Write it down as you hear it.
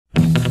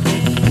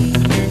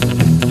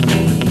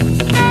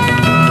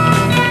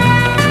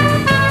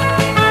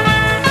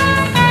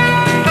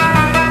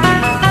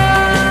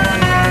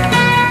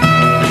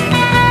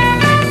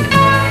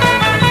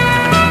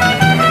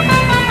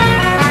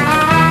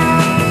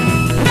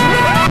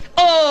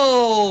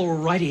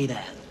righty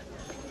there.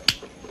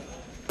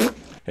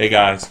 Hey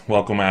guys,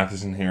 welcome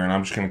Matheson here, and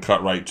I'm just going to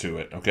cut right to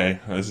it,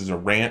 okay? This is a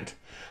rant.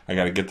 I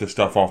got to get this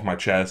stuff off my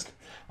chest.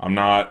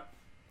 I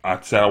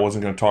said I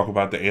wasn't going to talk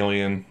about the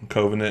Alien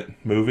Covenant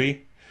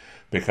movie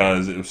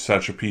because it was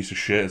such a piece of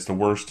shit. It's the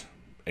worst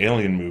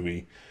Alien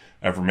movie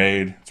ever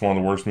made. It's one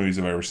of the worst movies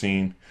I've ever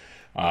seen.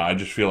 I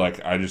just feel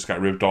like I just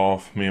got ripped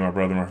off, me and my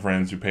brother and my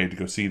friends who paid to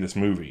go see this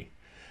movie,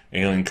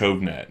 Alien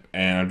Covenant,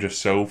 and I'm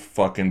just so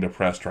fucking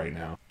depressed right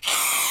now.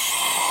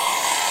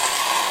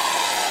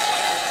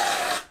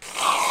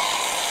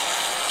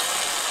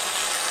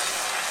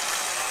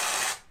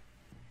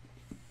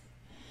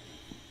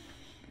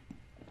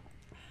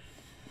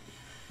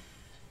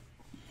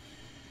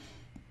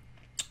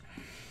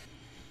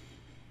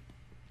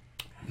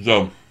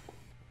 So,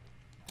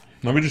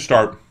 let me just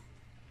start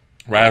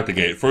right out the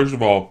gate. First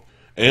of all,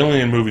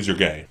 alien movies are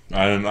gay.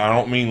 And I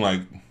don't mean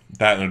like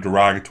that in a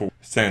derogatory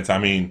sense. I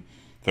mean,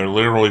 they're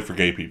literally for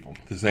gay people.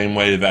 The same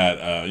way that,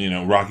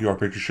 Rocky Horror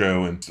Picture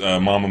Show and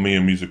Mamma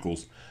Mia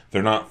musicals,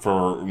 they're not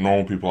for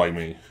normal people like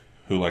me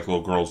who like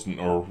little girls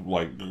or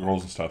like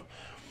girls and stuff.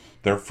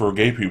 They're for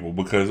gay people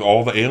because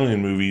all the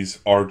alien movies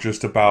are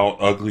just about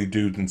ugly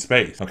dudes in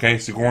space. Okay,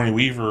 Sigourney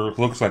Weaver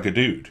looks like a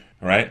dude,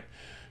 right?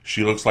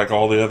 She looks like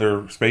all the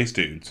other space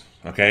dudes.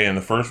 Okay, in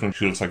the first one,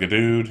 she looks like a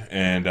dude,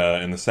 and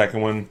in the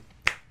second one,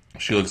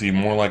 she looks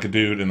even more like a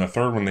dude. In the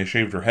third one, they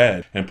shaved her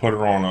head and put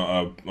her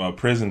on a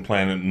prison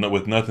planet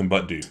with nothing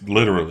but dudes,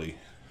 literally.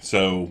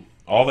 So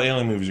all the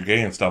alien movies are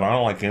gay and stuff. I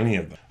don't like any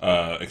of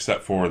them,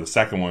 except for the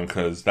second one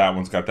because that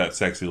one's got that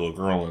sexy little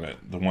girl in it,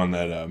 the one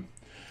that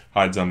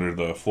hides under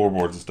the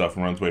floorboards and stuff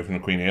and runs away from the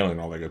Queen Alien and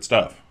all that good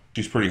stuff.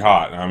 She's pretty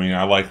hot. I mean,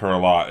 I like her a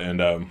lot,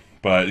 and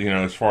but,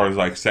 as far as,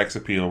 like, sex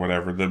appeal or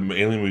whatever, the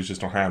alien movies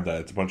just don't have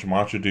that. It's a bunch of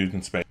macho dudes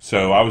in space.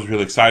 So I was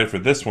really excited for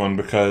this one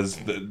because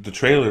the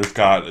trailer's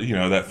got,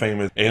 that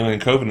famous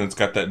Alien Covenant's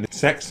got that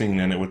sex scene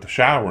in it with the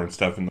shower and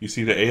stuff. And you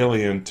see the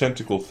alien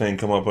tentacle thing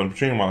come up on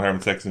between them while they're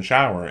having sex in the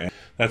shower. And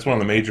that's one of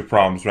the major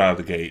problems right out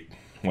of the gate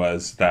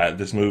was that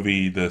this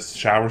movie, this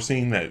shower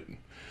scene that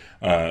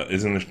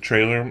is in the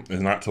trailer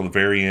is not till the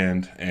very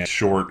end and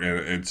short and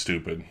it's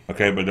stupid.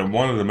 Okay, but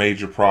one of the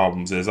major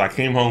problems is I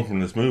came home from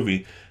this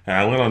movie and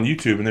I went on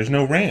YouTube and there's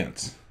no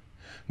rants.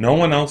 No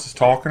one else is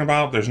talking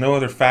about. There's no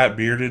other fat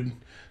bearded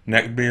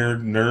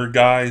neckbeard nerd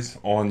guys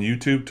on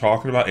YouTube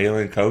talking about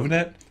Alien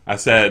Covenant. I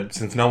said,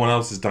 since no one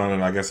else has done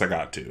it, I guess I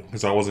got to,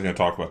 because I wasn't going to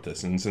talk about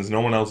this. And since no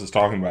one else is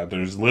talking about it,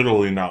 there's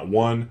literally not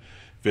one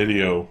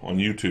video on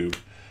YouTube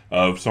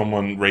of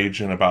someone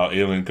raging about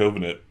Alien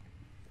Covenant,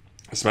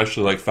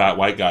 especially like fat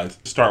white guys.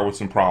 Start with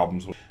some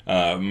problems.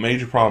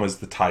 Major problem is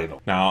the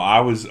title. Now,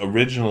 I was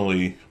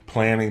originally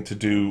planning to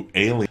do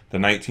Alien, the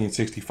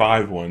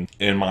 1965 one,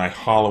 in my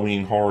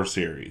Halloween horror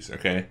series,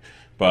 okay?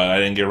 But I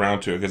didn't get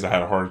around to it because I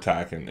had a heart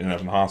attack and ended up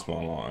in the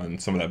hospital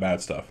and some of that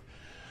bad stuff.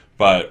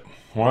 But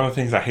one of the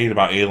things I hate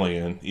about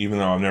Alien, even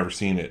though I've never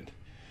seen it,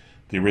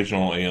 the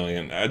original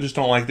Alien, I just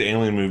don't like the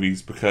Alien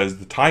movies because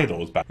the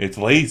title is bad. It's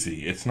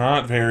lazy. It's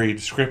not very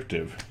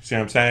descriptive. See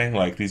what I'm saying?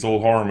 Like these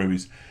old horror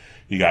movies,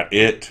 you got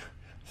It,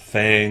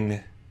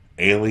 Thing,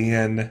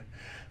 Alien,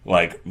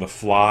 like The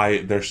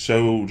Fly. They're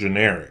so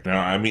generic.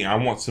 Now, I mean, I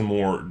want some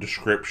more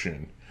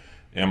description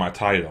in my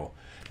title.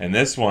 And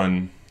this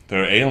one,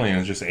 the alien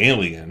is just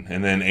Alien.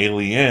 And then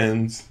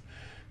Aliens,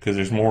 because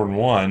there's more than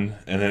one.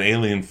 And then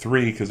Alien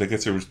 3, because I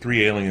guess there was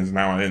 3 aliens.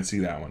 Now I didn't see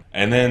that one.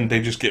 And then they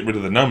just get rid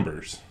of the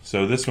numbers.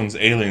 So this one's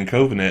Alien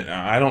Covenant.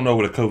 I don't know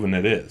what a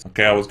covenant is.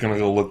 Okay, I was going to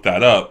go look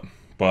that up.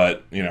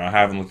 But, I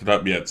haven't looked it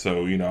up yet.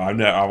 So,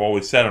 I've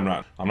always said I'm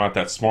not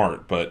that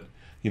smart. But,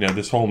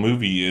 this whole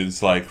movie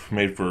is, like,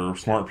 made for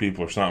smart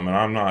people or something. And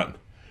I'm not.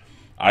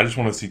 I just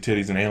want to see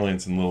titties and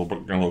aliens and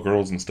little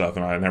girls and stuff.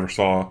 And I never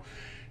saw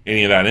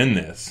any of that in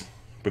this.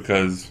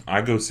 Because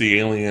I go see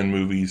alien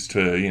movies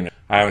to,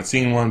 I haven't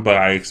seen one, but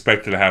I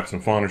expected to have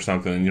some fun or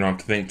something. And you don't have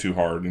to think too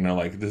hard.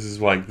 This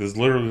is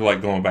literally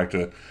like going back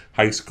to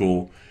high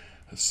school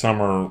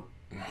summer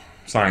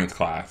science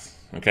class.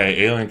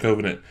 Okay, Alien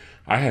Covenant.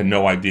 I had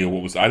no idea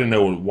I didn't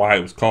know why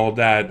it was called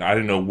that. I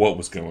didn't know what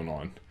was going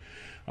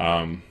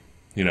on.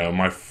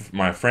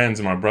 My friends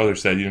and my brother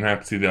said you didn't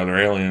have to see the other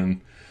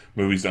Alien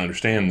movies to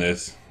understand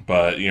this.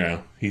 But,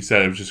 he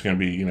said it was just going to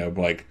be,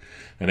 like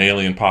an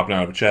alien popping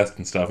out of a chest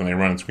and stuff and they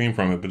run and scream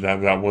from it. But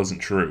that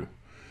wasn't true.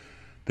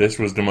 This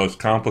was the most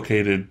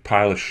complicated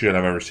pile of shit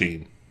I've ever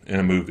seen in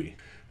a movie.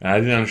 And I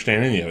didn't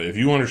understand any of it. If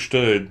you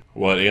understood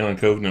what Alien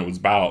Covenant was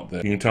about,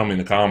 then you can tell me in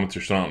the comments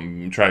or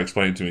something and try to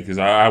explain it to me because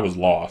I was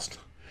lost.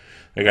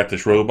 They got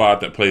this robot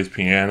that plays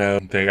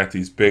piano. They got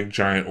these big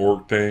giant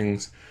orc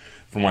things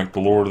from like the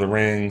Lord of the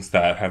Rings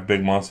that have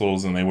big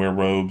muscles and they wear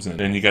robes. And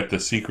then you got the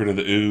Secret of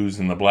the Ooze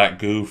and the Black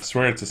Goo. I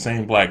swear it's the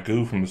same Black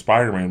Goo from the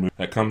Spider-Man movie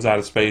that comes out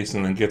of space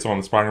and then gets on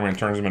the Spider-Man and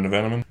turns him into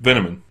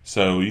Venom.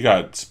 So you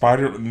got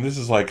this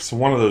is like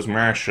one of those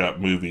mashup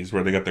movies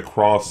where they got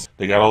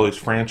they got all these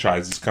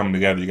franchises coming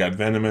together. You got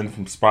Venom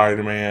from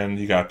Spider-Man.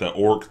 You got the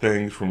orc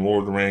things from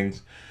Lord of the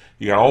Rings.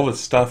 You got all this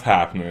stuff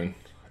happening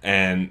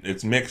and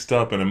it's mixed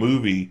up in a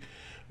movie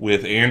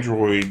with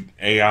Android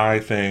AI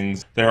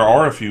things. There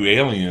are a few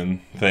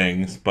alien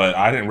things, but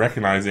I didn't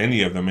recognize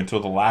any of them until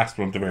the last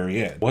one at the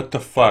very end. What the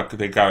fuck?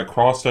 They got a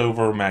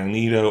crossover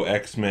Magneto,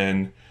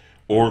 X-Men,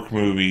 Orc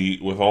movie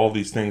with all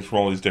these things from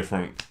all these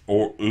different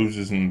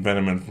oozes and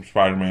venom from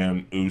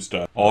Spider-Man ooze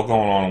stuff, all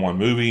going on in one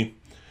movie.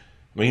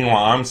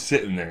 Meanwhile, I'm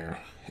sitting there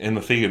in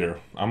the theater.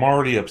 I'm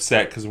already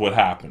upset because of what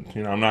happened.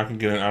 You know, I'm not gonna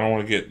get. I don't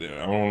want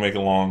to make a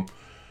long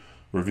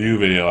review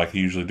video like I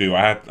usually do.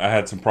 I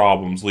had some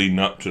problems leading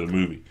up to the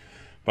movie,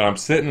 but I'm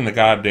sitting in the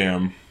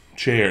goddamn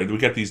chair. We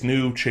got these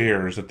new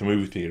chairs at the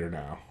movie theater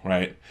now,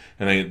 right?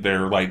 And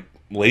they're like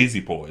lazy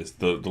boys.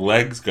 The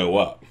legs go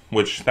up,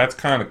 which that's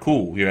kind of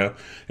cool, you know.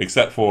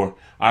 Except for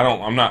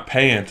I'm not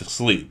paying to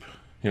sleep.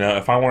 You know,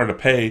 if I wanted to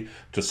pay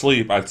to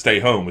sleep, I'd stay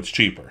home. It's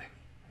cheaper.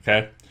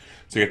 Okay.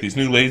 So you got these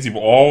new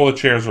all the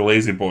chairs are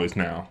lazy boys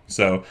now.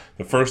 So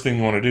the first thing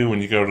you want to do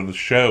when you go to the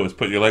show is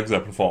put your legs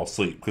up and fall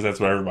asleep, because that's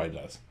what everybody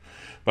does.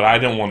 But I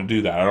don't want to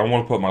do that. I don't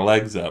want to put my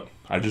legs up.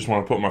 I just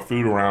want to put my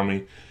food around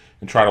me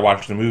and try to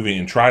watch the movie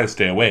and try to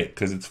stay awake,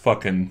 because it's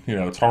fucking, you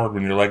know, it's hard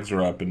when your legs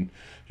are up and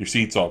your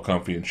seat's all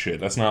comfy and shit.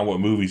 That's not what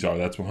movies are.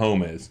 That's what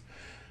home is.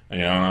 You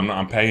know,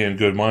 I'm paying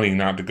good money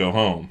not to go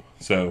home.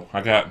 So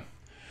I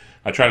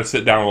try to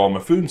sit down with all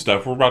my food and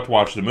stuff. We're about to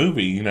watch the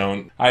movie, you know,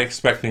 and I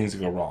expect things to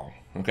go wrong.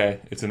 Okay,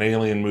 it's an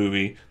alien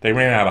movie. They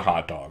ran out of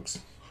hot dogs.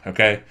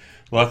 Okay,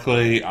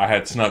 luckily I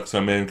had snuck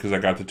some in because I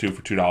got the 2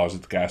 for $2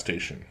 at the gas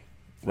station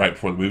right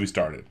before the movie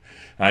started.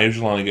 And I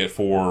usually only get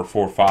 4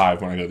 or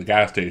 5 when I go to the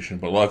gas station,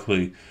 but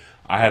luckily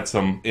I had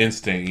some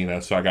instinct, you know,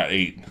 so I got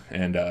 8,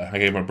 and I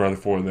gave my brother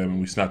 4 of them, and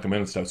we snuck them in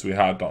and stuff. So we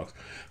had hot dogs,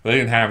 but they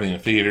didn't have any in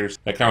theaters.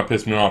 That kind of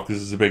pissed me off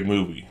because it's a big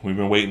movie. We've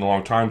been waiting a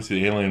long time to see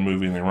the alien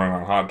movie, and they run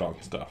out of hot dogs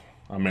and stuff.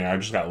 I mean, I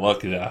just got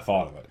lucky that I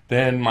thought of it.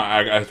 Then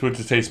I went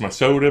to taste my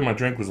soda. My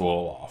drink was a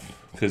little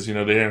off because, you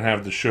know, they didn't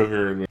have the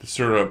sugar, the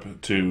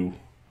syrup to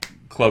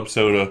club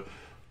soda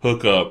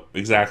hook up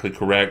exactly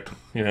correct.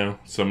 You know,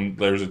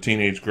 there's a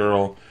teenage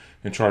girl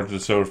in charge of the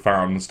soda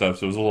fountain and stuff,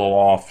 so it was a little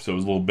off, so it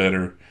was a little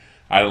bitter.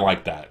 I didn't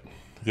like that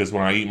because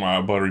when I eat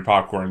my buttery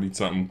popcorn, I need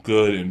something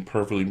good and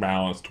perfectly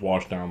balanced to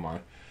wash down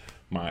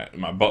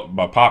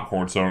my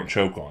popcorn so I don't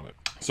choke on it.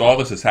 So all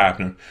this is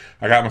happening.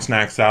 I got my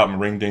snacks out, my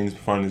ring dings, my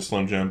Funny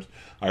Slim Jims.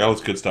 I got all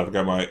this good stuff. I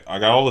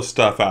got all this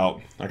stuff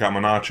out. I got my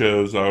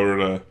nachos. I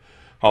ordered a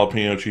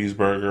jalapeno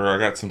cheeseburger. I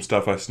got some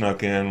stuff I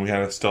snuck in. We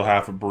had still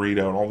half a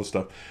burrito and all this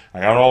stuff. I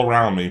got it all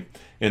around me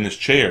in this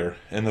chair.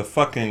 And the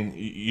fucking,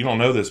 you don't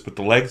know this, but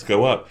the legs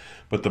go up.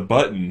 But the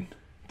button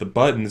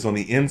is on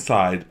the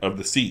inside of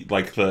the seat,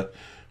 like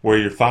where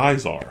your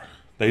thighs are.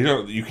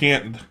 You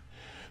can't.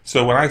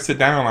 So when I sit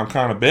down, I'm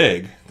kind of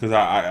big because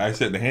I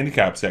sit in the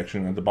handicap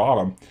section at the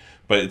bottom,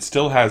 but it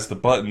still has the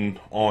button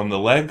on the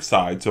leg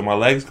side, so my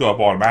legs go up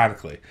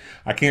automatically.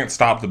 I can't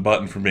stop the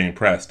button from being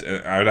pressed.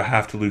 I'd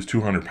have to lose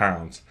 200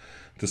 pounds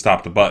to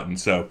stop the button,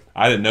 so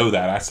I didn't know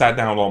that. I sat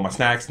down with all my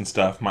snacks and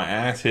stuff. My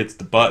ass hits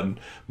the button.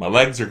 My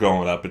legs are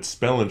going up. It's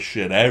spilling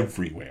shit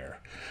everywhere.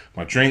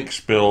 My drink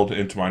spilled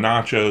into my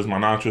nachos. My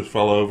nachos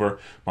fell over.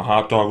 My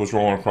hot dog was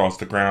rolling across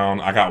the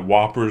ground. I got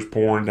Whoppers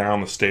pouring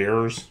down the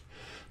stairs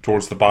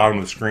towards the bottom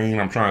of the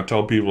screen. I'm trying to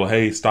tell people,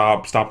 hey,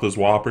 stop those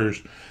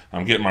Whoppers.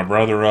 I'm getting my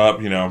brother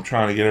up, you know, I'm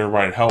trying to get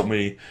everybody to help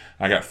me.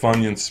 I got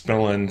Funyuns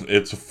spilling.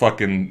 It's a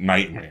fucking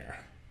nightmare.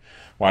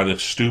 Why the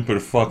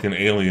stupid fucking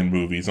alien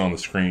movies on the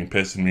screen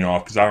pissing me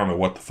off, because I don't know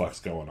what the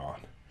fuck's going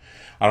on.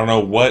 I don't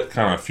know what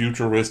kind of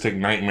futuristic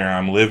nightmare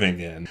I'm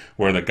living in,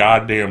 where the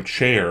goddamn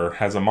chair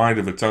has a mind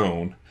of its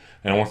own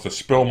and wants to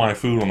spill my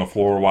food on the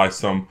floor while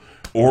some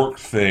orc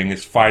thing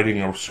is fighting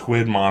a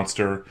squid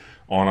monster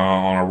on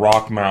a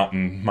rock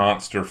mountain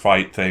monster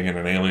fight thing in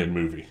an alien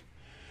movie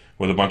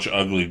with a bunch of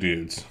ugly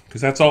dudes.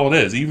 Because that's all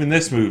it is. Even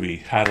this movie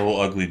had a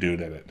little ugly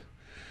dude in it.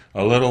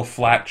 A little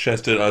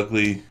flat-chested,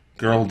 ugly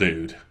girl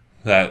dude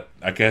that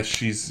I guess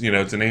she's, you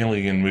know, it's an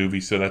alien movie,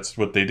 so that's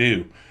what they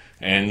do.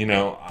 And, you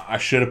know, I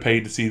should have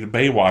paid to see the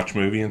Baywatch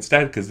movie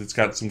instead because it's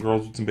got some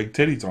girls with some big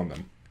titties on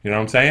them. You know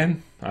what I'm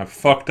saying? I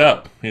fucked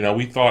up. You know,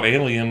 we thought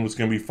Alien was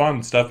going to be fun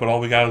and stuff, but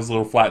all we got is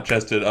little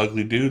flat-chested,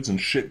 ugly dudes and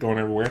shit going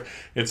everywhere.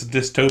 It's a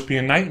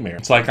dystopian nightmare.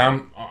 It's like I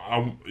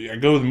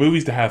go to the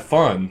movies to have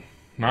fun,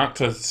 not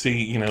to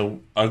see, you know,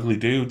 ugly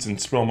dudes and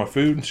spill my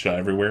food and shit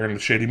everywhere in a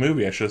shitty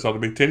movie. I should have saw the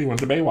big titty one,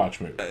 the Baywatch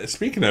movie.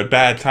 Speaking of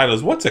bad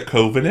titles, what's a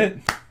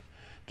Covenant?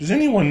 Does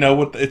anyone know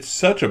what? It's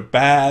such a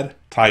bad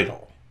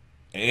title.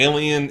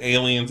 Aliens,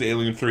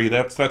 Alien 3,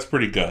 that's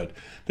pretty good.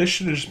 This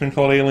should have just been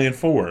called Alien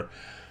 4.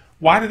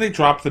 Why did they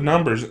drop the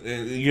numbers?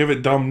 You give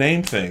it dumb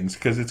name things,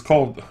 because it's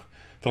called,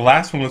 the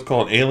last one was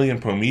called Alien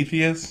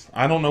Prometheus.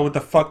 I don't know what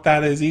the fuck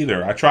that is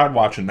either. I tried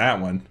watching that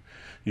one.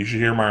 You should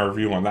hear my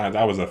review on that.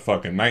 That was a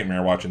fucking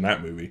nightmare watching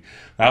that movie.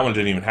 That one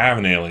didn't even have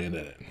an alien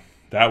in it.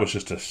 That was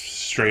just a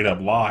straight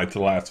up lie to the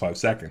last 5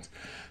 seconds.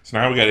 So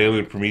now we got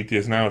Alien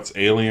Prometheus. Now it's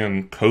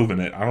Alien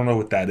Covenant. I don't know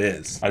what that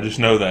is. I just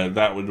know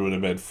that would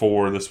have been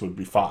 4. This would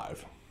be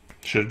 5.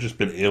 Should have just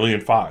been Alien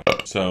 5.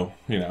 So,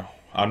 you know,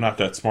 I'm not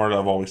that smart.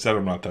 I've always said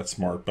I'm not that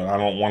smart. But I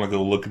don't want to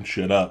go looking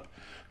shit up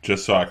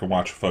just so I can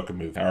watch a fucking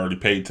movie. I already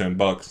paid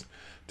 $10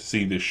 to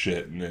see this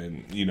shit. And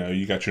then, you know,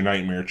 you got your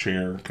nightmare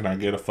chair. Can I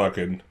get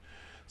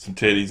some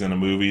titties in a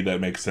movie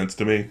that makes sense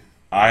to me?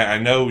 I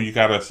know you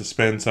gotta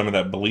suspend some of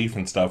that belief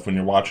and stuff when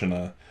you're watching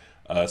a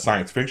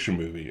science fiction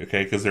movie,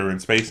 okay? Because they're in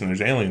space and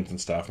there's aliens and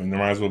stuff, and there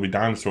might as well be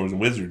dinosaurs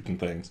and wizards and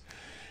things.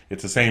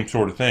 It's the same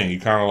sort of thing. You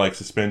kind of like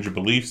suspend your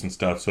beliefs and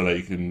stuff so that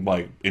you can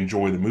like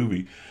enjoy the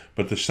movie.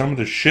 But some of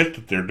the shit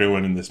that they're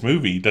doing in this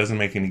movie doesn't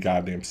make any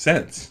goddamn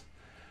sense.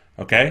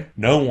 Okay?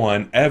 No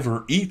one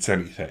ever eats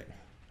anything.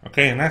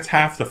 Okay? And that's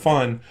half the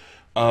fun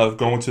of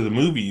going to the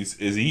movies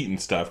is eating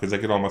stuff, because I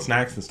get all my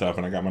snacks and stuff,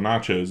 and I got my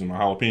nachos and my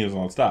jalapenos and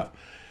all that stuff.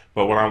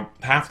 But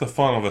half the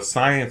fun of a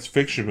science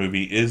fiction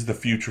movie is the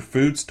future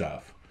food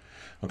stuff.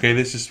 Okay,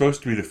 this is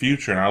supposed to be the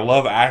future, and I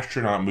love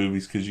astronaut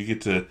movies because you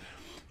get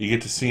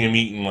to see them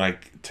eating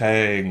like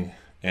Tang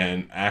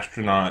and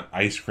astronaut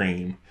ice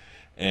cream,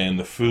 and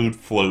the food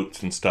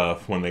floats and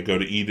stuff when they go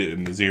to eat it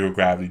in the zero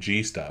gravity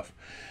G stuff,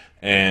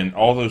 and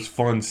all those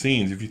fun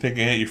scenes. If you think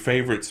of your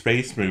favorite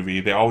space movie,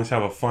 they always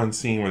have a fun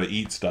scene where they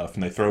eat stuff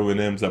and they throw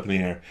M&Ms up in the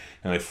air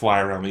and they fly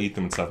around and eat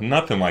them and stuff.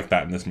 Nothing like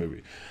that in this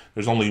movie.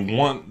 There's only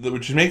one,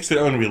 which makes it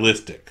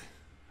unrealistic.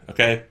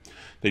 Okay?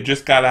 They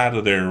just got out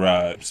of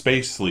their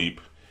space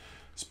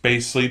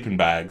sleeping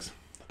bags,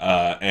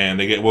 and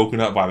they get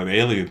woken up by the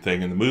alien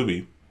thing in the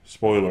movie.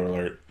 Spoiler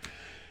alert.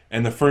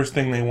 And the first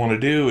thing they want to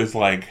do is,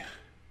 like,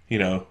 you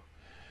know,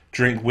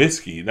 drink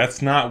whiskey.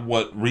 That's not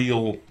what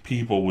real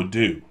people would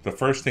do. The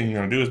first thing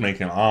you're going to do is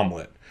make an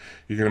omelet.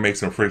 You're going to make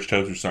some French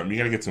toast or something. You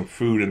got to get some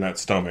food in that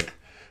stomach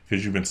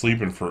because you've been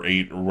sleeping for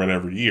 8 or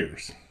whatever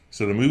years.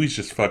 So the movie's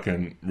just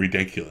fucking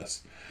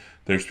ridiculous.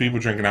 There's people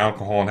drinking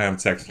alcohol and having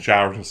sex in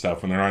showers and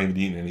stuff, and they're not even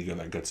eating any of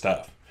that good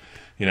stuff.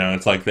 You know,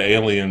 it's like they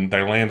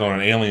land on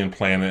an alien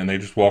planet and they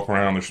just walk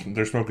around,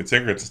 they're smoking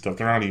cigarettes and stuff.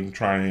 They're not even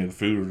trying any of the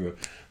food or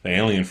the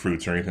alien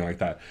fruits or anything like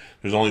that.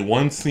 There's only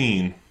one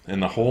scene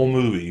in the whole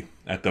movie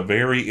at the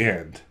very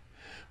end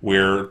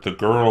where the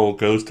girl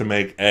goes to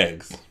make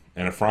eggs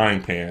in a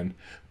frying pan,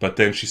 but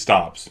then she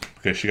stops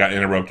because she got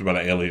interrupted by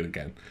the alien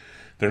again.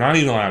 They're not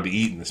even allowed to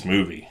eat in this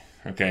movie.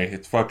 Okay,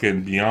 it's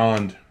fucking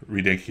beyond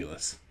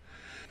ridiculous.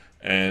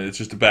 And it's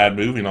just a bad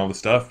movie and all the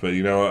stuff, but,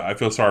 you know, I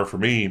feel sorry for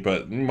me,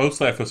 but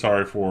mostly I feel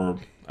sorry for,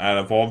 out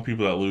of all the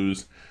people that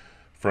lose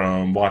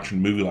from watching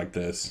a movie like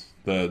this,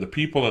 the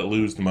people that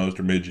lose the most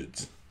are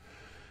midgets.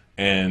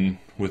 And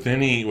with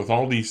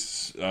all these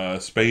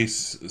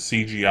space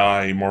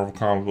CGI Marvel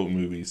comic book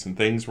movies and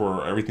things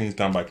where everything's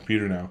done by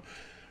computer now,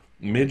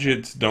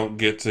 midgets don't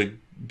get to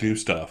do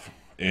stuff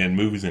in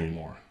movies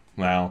anymore.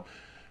 Now,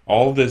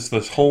 all this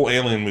whole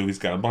alien movie's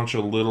got a bunch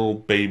of little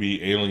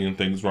baby alien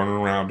things running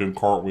around doing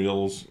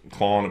cartwheels,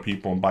 clawing at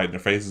people and biting their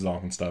faces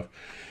off and stuff.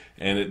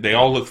 And they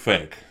all look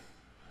fake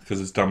because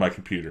it's done by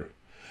computer.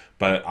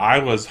 But I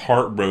was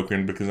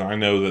heartbroken because I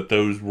know that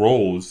those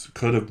roles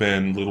could have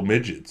been little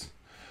midgets.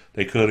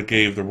 They could have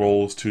gave the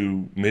roles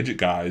to midget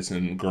guys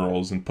and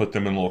girls and put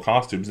them in little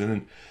costumes. And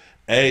then,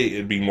 A,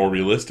 it'd be more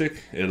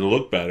realistic, it'd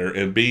look better,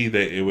 and B,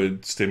 that it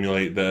would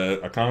stimulate the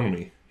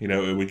economy. You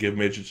know, it would give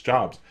midgets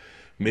jobs.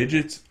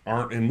 Midgets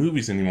aren't in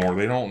movies anymore.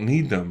 They don't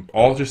need them.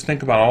 Just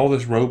think about all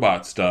this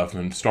robot stuff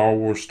and Star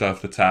Wars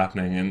stuff that's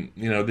happening, and,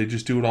 you know, they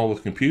just do it all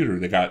with computer.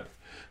 They got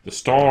the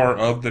star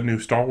of the new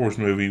Star Wars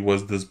movie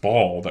was this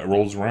ball that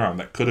rolls around.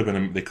 That could have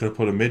been they could have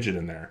put a midget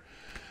in there,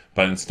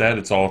 but instead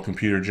it's all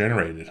computer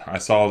generated. I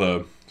saw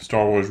the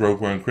Star Wars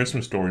Rogue One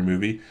Christmas Story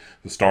movie.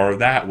 The star of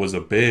that was a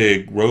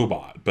big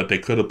robot, but they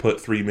could have put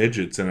 3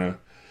 midgets in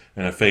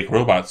a fake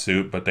robot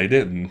suit, but they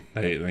didn't.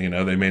 They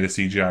made a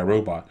CGI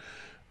robot.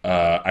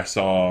 I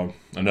saw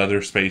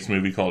another space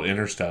movie called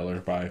Interstellar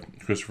by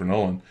Christopher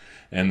Nolan,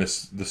 and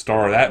the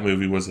star of that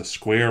movie was a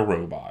square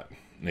robot.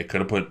 And they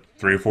could have put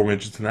 3 or 4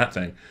 midgets in that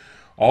thing.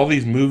 All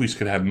these movies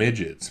could have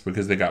midgets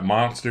because they got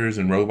monsters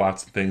and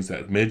robots and things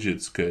that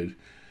midgets could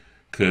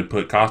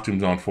put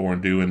costumes on for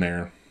and do in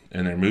their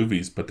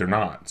movies, but they're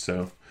not.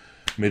 So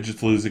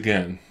midgets lose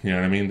again. You know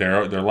what I mean?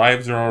 Their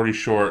lives are already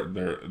short.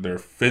 They're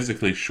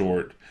physically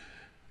short.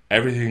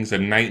 Everything's a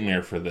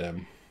nightmare for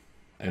them.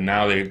 And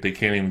now they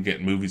can't even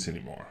get movies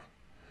anymore.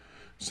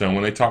 So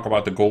when they talk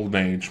about the golden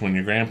age, when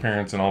your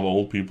grandparents and all the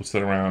old people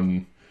sit around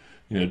and,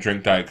 you know,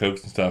 drink Diet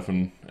Cokes and stuff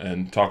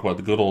and talk about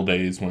the good old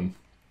days when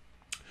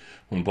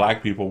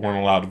black people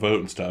weren't allowed to vote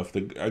and stuff,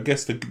 I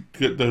guess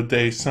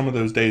some of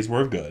those days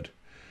were good.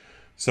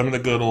 Some of the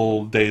good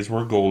old days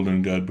were golden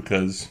and good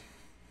because,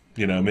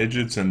 you know,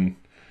 midgets and,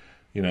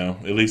 you know,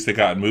 at least they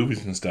got in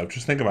movies and stuff.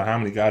 Just think about how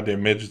many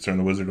goddamn midgets are in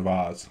The Wizard of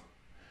Oz.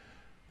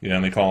 You know,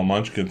 and they call them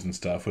munchkins and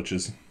stuff, which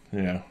is,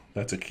 you know,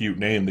 that's a cute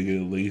name.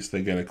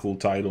 They get a cool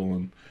title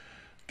and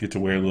get to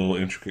wear little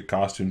intricate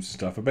costumes and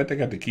stuff. I bet they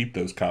got to keep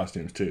those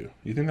costumes too.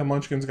 You think the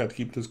Munchkins got to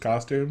keep those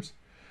costumes?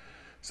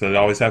 So they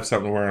always have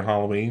something to wear on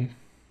Halloween,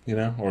 you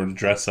know, or to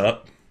dress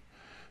up.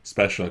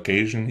 Special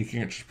occasion. You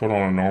can't just put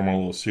on a normal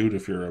little suit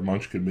if you're a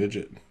Munchkin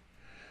midget.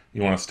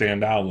 You want to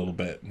stand out a little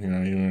bit. You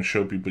know, you want to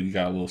show people you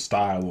got a little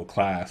style, a little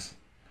class.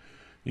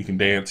 You can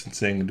dance and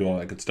sing and do all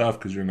that good stuff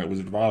because you're in that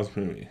Wizard of Oz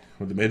movie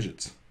with the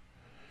midgets.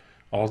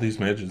 All these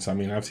midgets. I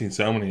mean, I've seen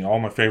so many. All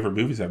my favorite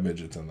movies have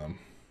midgets in them.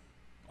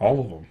 all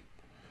of them.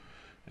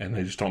 And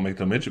they just don't make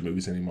the midget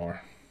movies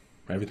anymore.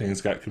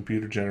 Everything's got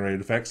computer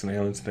generated effects and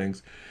aliens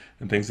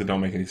and things that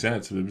don't make any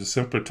sense. It was a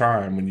simpler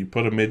time when you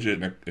put a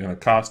midget in a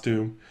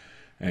costume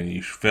and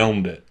you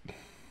filmed it.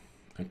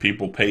 And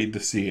people paid to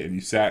see it. And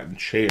you sat in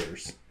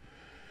chairs.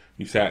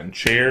 You sat in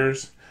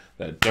chairs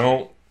that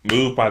don't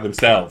move by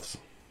themselves.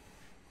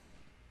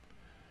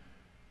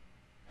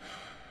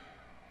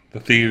 The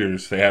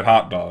theaters, they had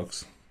hot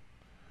dogs.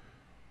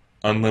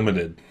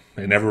 Unlimited.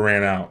 They never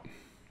ran out.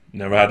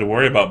 Never had to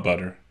worry about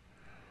butter.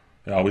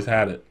 They always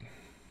had it.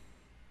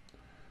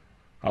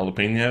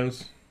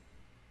 Jalapenos,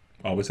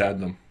 always had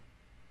them.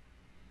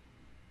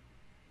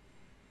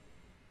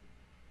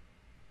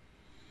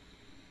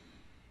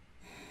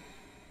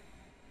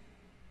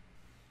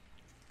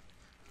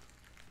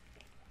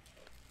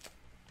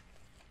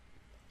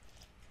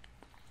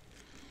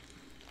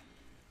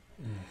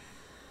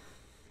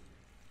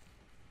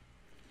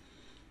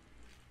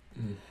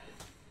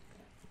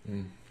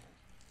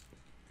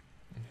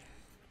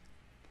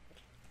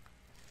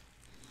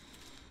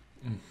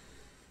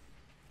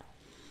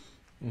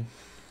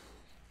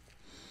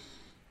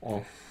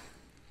 Oh.